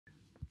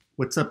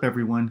What's up,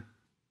 everyone?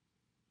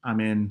 I'm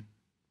in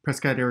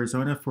Prescott,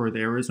 Arizona for the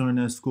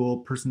Arizona School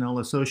Personnel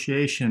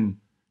Association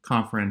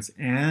conference,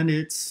 and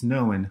it's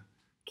snowing.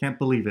 Can't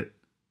believe it.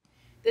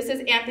 This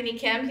is Anthony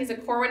Kim. He's a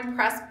Corwin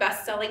Press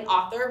best-selling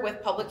author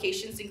with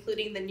publications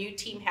including The New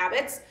Team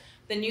Habits,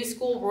 The New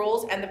School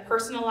Rules, and the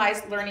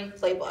Personalized Learning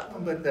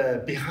Playbook. But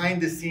the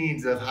behind the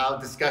scenes of how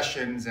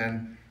discussions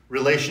and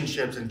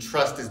relationships and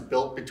trust is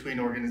built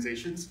between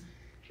organizations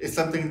is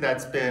something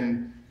that's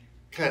been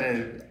kind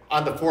of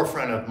on the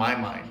forefront of my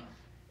mind.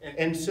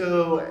 And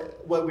so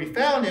what we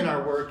found in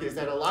our work is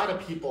that a lot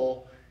of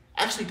people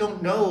actually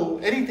don't know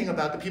anything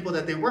about the people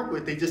that they work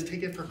with. They just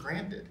take it for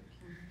granted.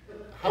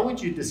 How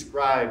would you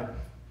describe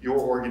your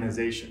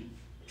organization,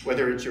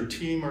 whether it's your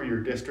team or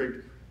your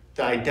district,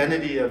 the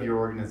identity of your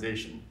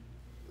organization?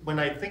 When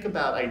I think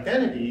about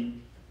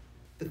identity,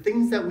 the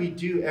things that we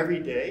do every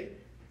day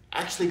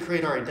actually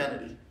create our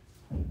identity.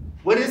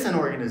 What is an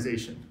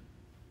organization?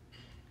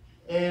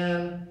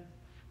 And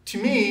to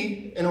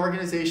me, an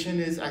organization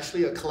is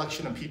actually a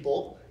collection of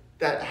people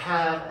that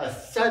have a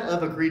set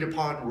of agreed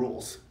upon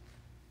rules.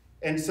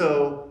 And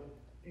so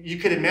you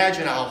could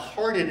imagine how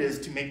hard it is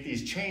to make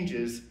these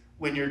changes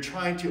when you're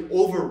trying to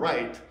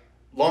overwrite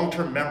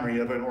long-term memory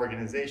of an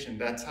organization.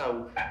 That's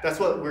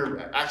what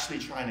we're actually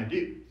trying to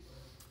do.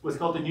 What's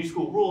called the New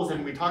School Rules,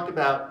 and we talked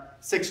about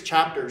 6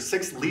 chapters,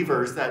 6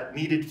 levers that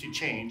needed to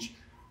change.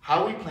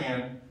 How we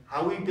plan,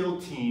 how we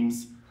build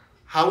teams,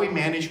 how we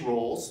manage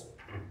roles,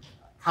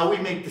 how we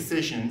make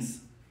decisions,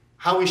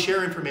 how we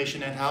share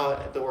information, and how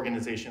the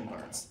organization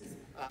learns.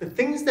 The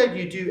things that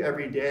you do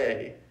every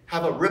day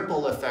have a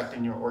ripple effect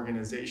in your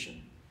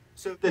organization.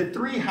 So the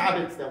 3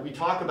 habits that we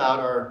talk about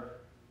are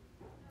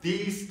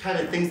these kind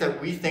of things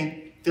that we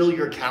think fill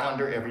your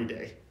calendar every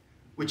day,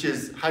 which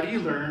is how do you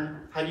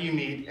learn, how do you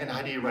meet, and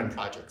how do you run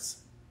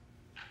projects?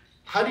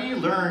 How do you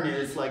learn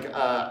is like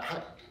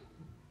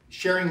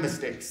sharing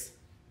mistakes.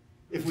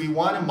 If we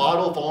want to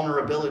model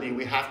vulnerability,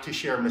 we have to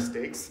share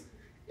mistakes.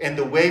 And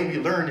the way we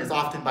learn is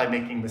often by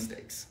making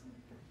mistakes.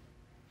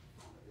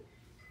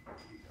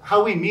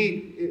 How we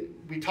meet,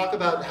 we talk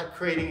about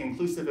creating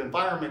inclusive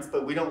environments,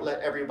 but we don't let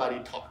everybody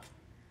talk.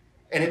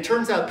 And it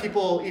turns out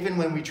people, even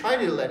when we try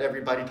to let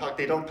everybody talk,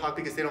 they don't talk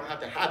because they don't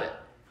have the habit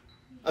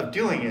of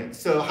doing it.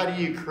 So how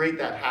do you create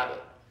that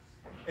habit?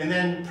 And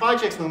then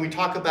projects, when we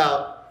talk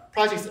about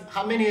projects,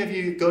 how many of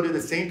you go to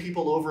the same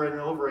people over and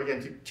over again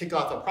to kick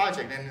off a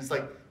project? And it's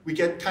like, we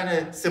get kind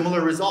of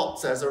similar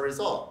results as a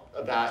result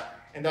of that.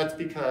 And that's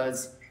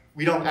because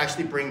we don't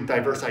actually bring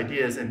diverse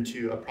ideas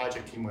into a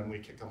project team when we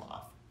kick them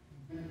off.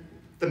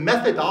 The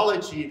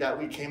methodology that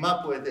we came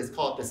up with is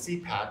called the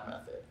CPAD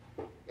method.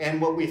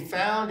 And what we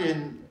found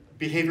in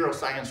behavioral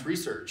science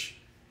research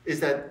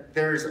is that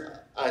there's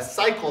a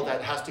cycle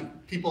that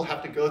people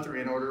have to go through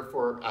in order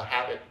for a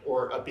habit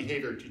or a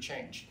behavior to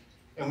change.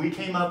 And we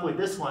came up with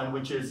this one,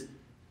 which is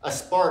a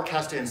spark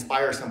has to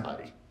inspire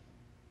somebody.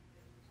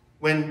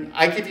 When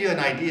I give you an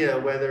idea,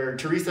 whether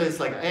Teresa is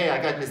like, hey, I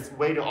got this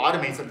way to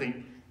automate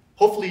something,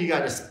 hopefully you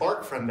got a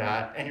spark from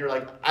that, and you're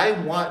like, I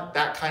want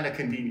that kind of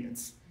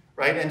convenience,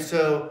 right? And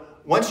so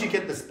once you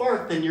get the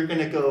spark, then you're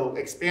gonna go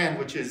expand,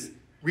 which is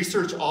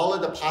research all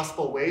of the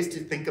possible ways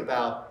to think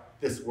about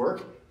this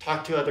work,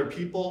 talk to other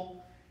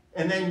people,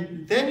 and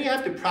then you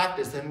have to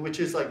practice, and which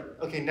is like,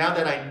 okay, now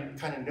that I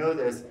kind of know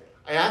this,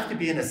 I have to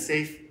be in a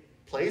safe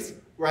place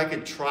where I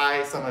could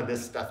try some of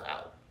this stuff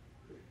out.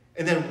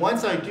 And then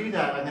once I do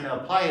that, I'm going to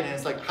apply it, and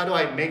it's like, how do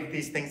I make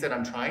these things that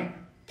I'm trying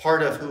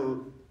part of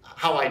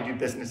how I do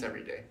business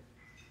every day?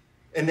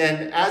 And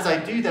then as I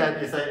do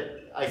that, is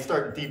I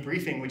start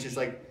debriefing, which is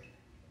like,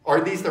 are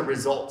these the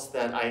results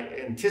that I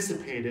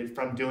anticipated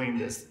from doing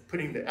this,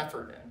 putting the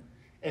effort in?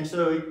 And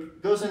so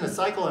it goes in a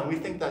cycle, and we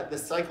think that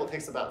this cycle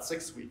takes about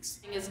 6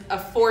 weeks. It's a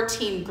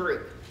 4-team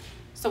group.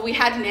 So we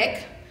had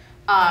Nick,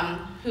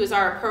 who's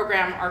our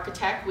program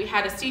architect. We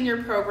had a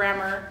senior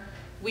programmer.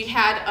 We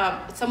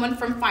had someone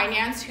from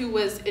finance who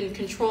was in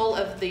control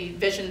of the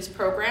visions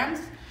programs,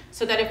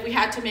 so that if we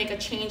had to make a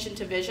change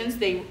into visions,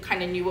 they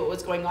kind of knew what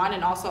was going on,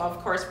 and also, of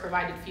course,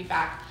 provided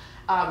feedback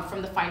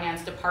from the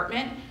finance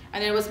department.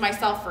 And it was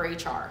myself for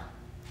HR.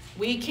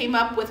 We came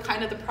up with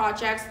kind of the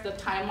projects, the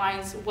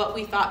timelines, what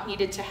we thought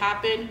needed to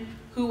happen,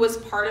 who was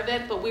part of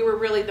it, but we were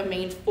really the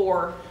main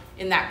 4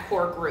 in that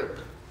core group.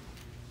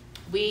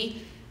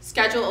 We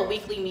schedule a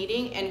weekly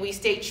meeting, and we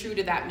stay true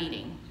to that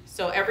meeting.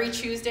 So every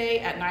Tuesday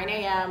at 9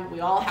 a.m., we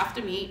all have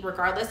to meet,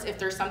 regardless if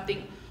there's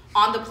something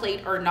on the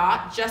plate or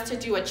not, just to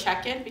do a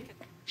check-in.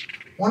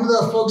 One of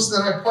the folks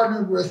that I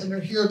partnered with, and they're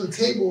here at the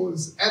table,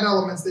 is Ed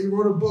Elements. They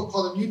wrote a book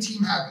called The New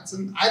Team Habits.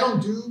 And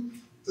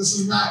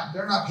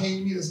they're not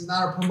paying me, this is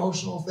not a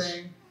promotional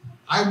thing.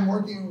 I'm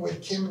working with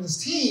Kim and his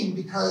team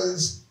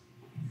because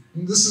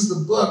this is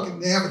the book,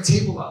 and they have a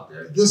table out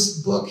there. This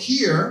book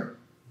here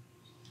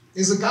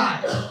is a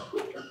guide.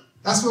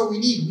 That's what we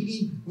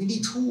need. We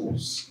need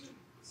tools.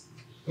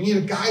 We need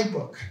a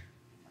guidebook.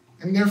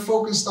 And they're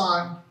focused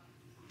on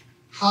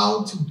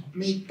how to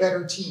make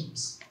better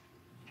teams.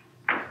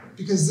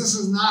 Because this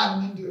is not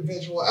an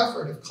individual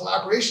effort. If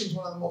collaboration is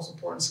one of the most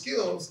important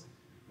skills,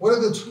 What are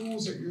the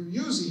tools that you're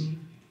using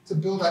to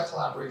build that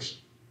collaboration?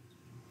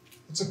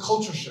 It's a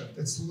culture shift.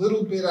 It's a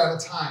little bit at a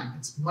time.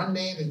 It's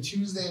Monday and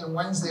Tuesday and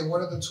Wednesday.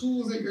 What are the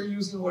tools that you're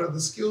using? What are the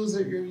skills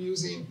that you're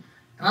using?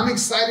 And I'm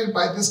excited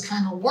by this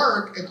kind of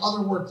work and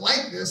other work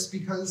like this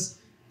because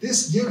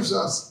this gives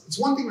us, it's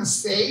one thing to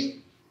say,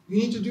 you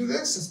need to do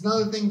this. It's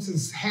another thing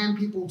to hand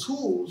people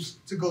tools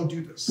to go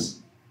do this.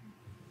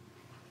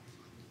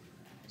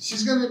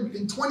 She's gonna,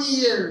 in 20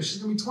 years,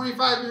 she's gonna be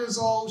 25 years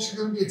old, she's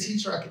gonna be a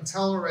teacher, I can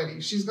tell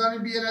already. She's gonna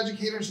be an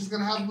educator, she's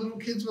gonna have little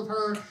kids with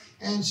her,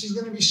 and she's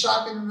gonna be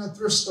shopping in a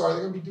thrift store.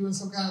 They're gonna be doing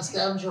some kind of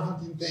scavenger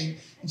hunting thing.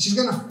 And she's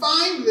gonna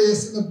find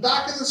this in the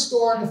back of the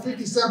store in the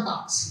 50-cent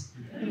box.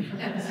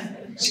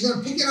 She's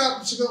gonna pick it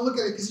up, she's gonna look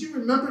at it, because you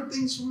remember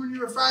things from when you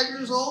were 5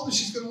 years old, and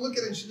she's gonna look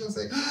at it and she's gonna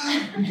say,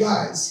 you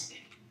guys,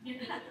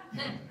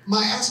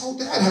 my asshole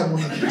dad had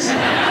one of these.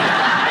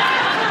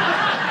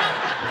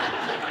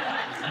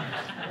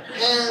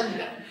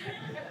 And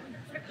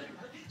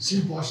she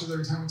blushes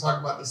every time we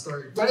talk about this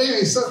story. But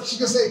anyway, so she's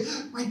gonna say,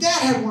 my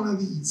dad had one of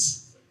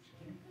these.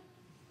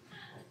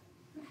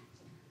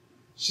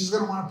 She's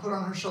gonna want to put it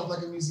on her shelf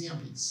like a museum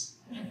piece.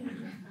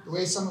 The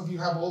way some of you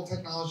have old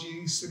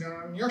technology sitting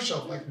on your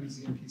shelf like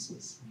museum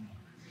pieces.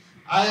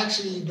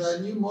 The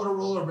new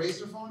Motorola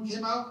Razr phone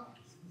came out.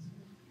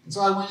 And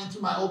so I went into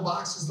my old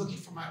boxes looking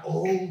for my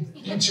old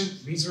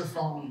ancient Razr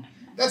phone.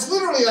 That's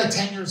literally like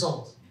 10 years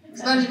old.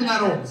 It's not even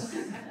that old.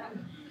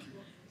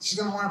 She's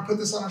gonna want to put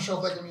this on her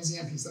shelf like a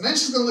museum piece. And then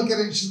she's gonna look at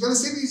it and she's gonna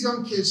say to these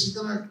young kids, she's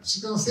gonna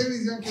say to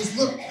these young kids,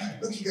 look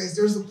you guys,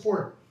 there's the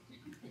port.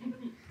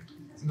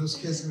 And those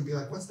kids are gonna be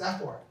like, what's that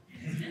for?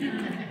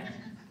 And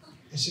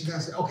she's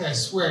gonna say, okay, I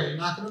swear, you're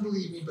not gonna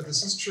believe me, but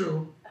this is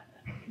true.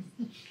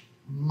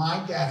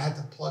 My dad had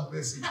to plug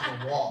this into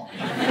the wall.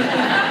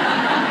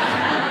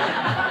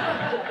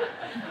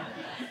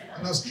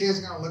 And those kids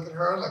are gonna look at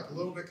her like a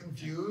little bit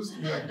confused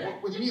and be like,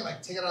 what do you mean?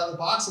 Like take it out of the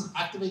box and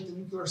activate the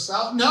nuclear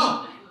cell?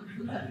 No!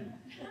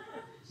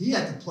 He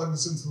had to plug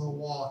this into the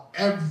wall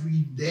every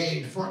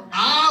day for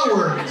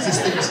hours.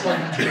 This thing was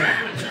plugged into it.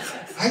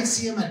 I'd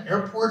see him at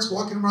airports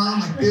walking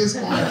around like this,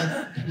 going,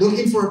 like,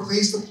 looking for a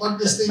place to plug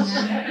this thing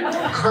in,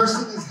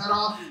 cursing his head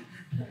off.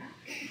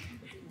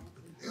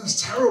 It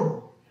was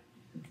terrible.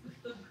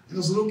 And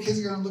those little kids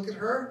are gonna look at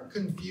her,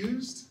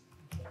 confused,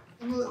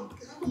 and have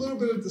a little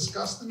bit of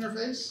disgust in their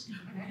face.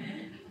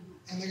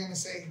 And they're gonna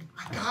say,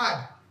 my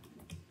God,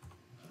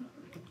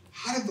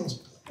 how did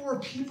those poor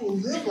people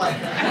live like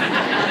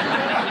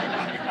that?